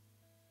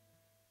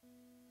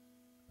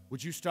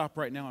 would you stop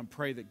right now and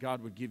pray that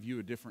God would give you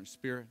a different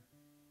spirit?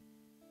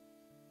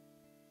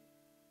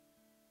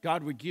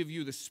 God would give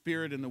you the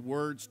spirit and the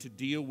words to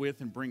deal with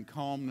and bring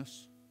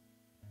calmness.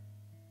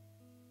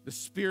 the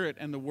Spirit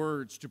and the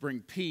words to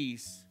bring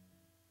peace,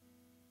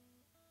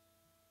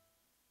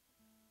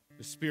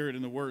 the Spirit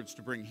and the words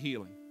to bring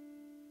healing.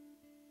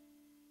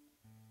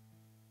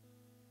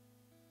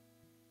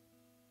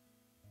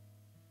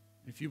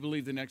 If you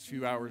believe the next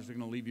few hours are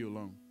going to leave you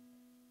alone,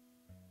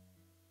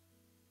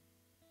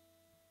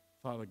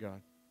 Father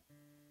God,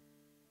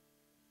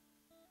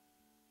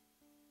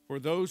 for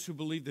those who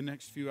believe the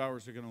next few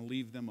hours are going to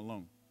leave them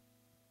alone,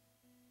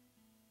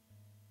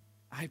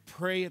 I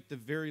pray at the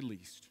very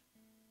least,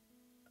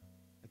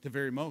 at the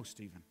very most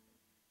even,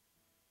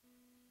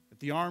 that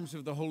the arms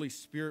of the Holy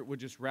Spirit would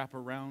just wrap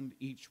around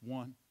each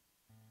one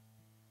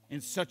in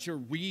such a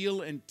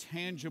real and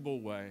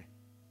tangible way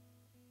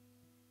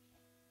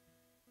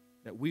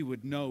that we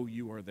would know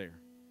you are there.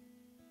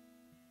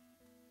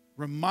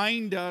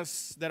 Remind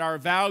us that our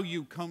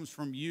value comes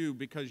from you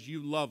because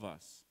you love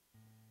us.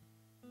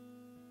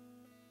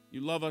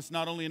 You love us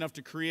not only enough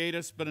to create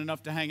us, but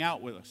enough to hang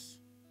out with us.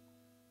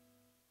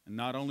 And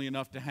not only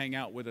enough to hang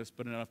out with us,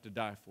 but enough to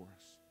die for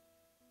us.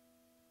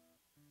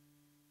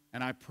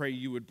 And I pray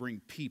you would bring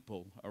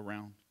people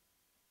around.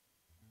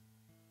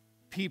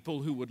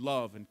 People who would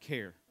love and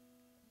care.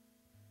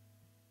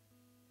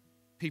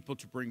 People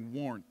to bring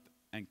warmth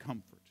and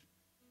comfort.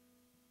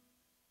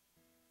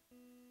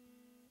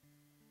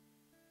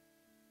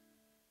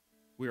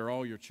 We are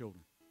all your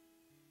children.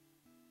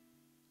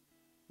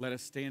 Let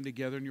us stand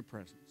together in your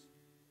presence.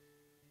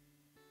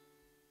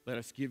 Let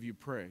us give you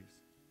praise.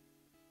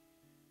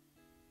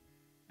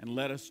 And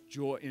let us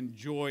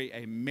enjoy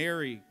a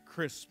Merry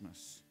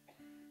Christmas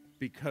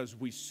because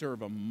we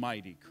serve a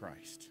mighty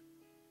Christ.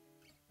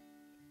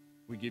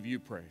 We give you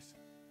praise.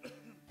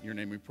 In your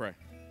name we pray.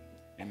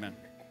 Amen.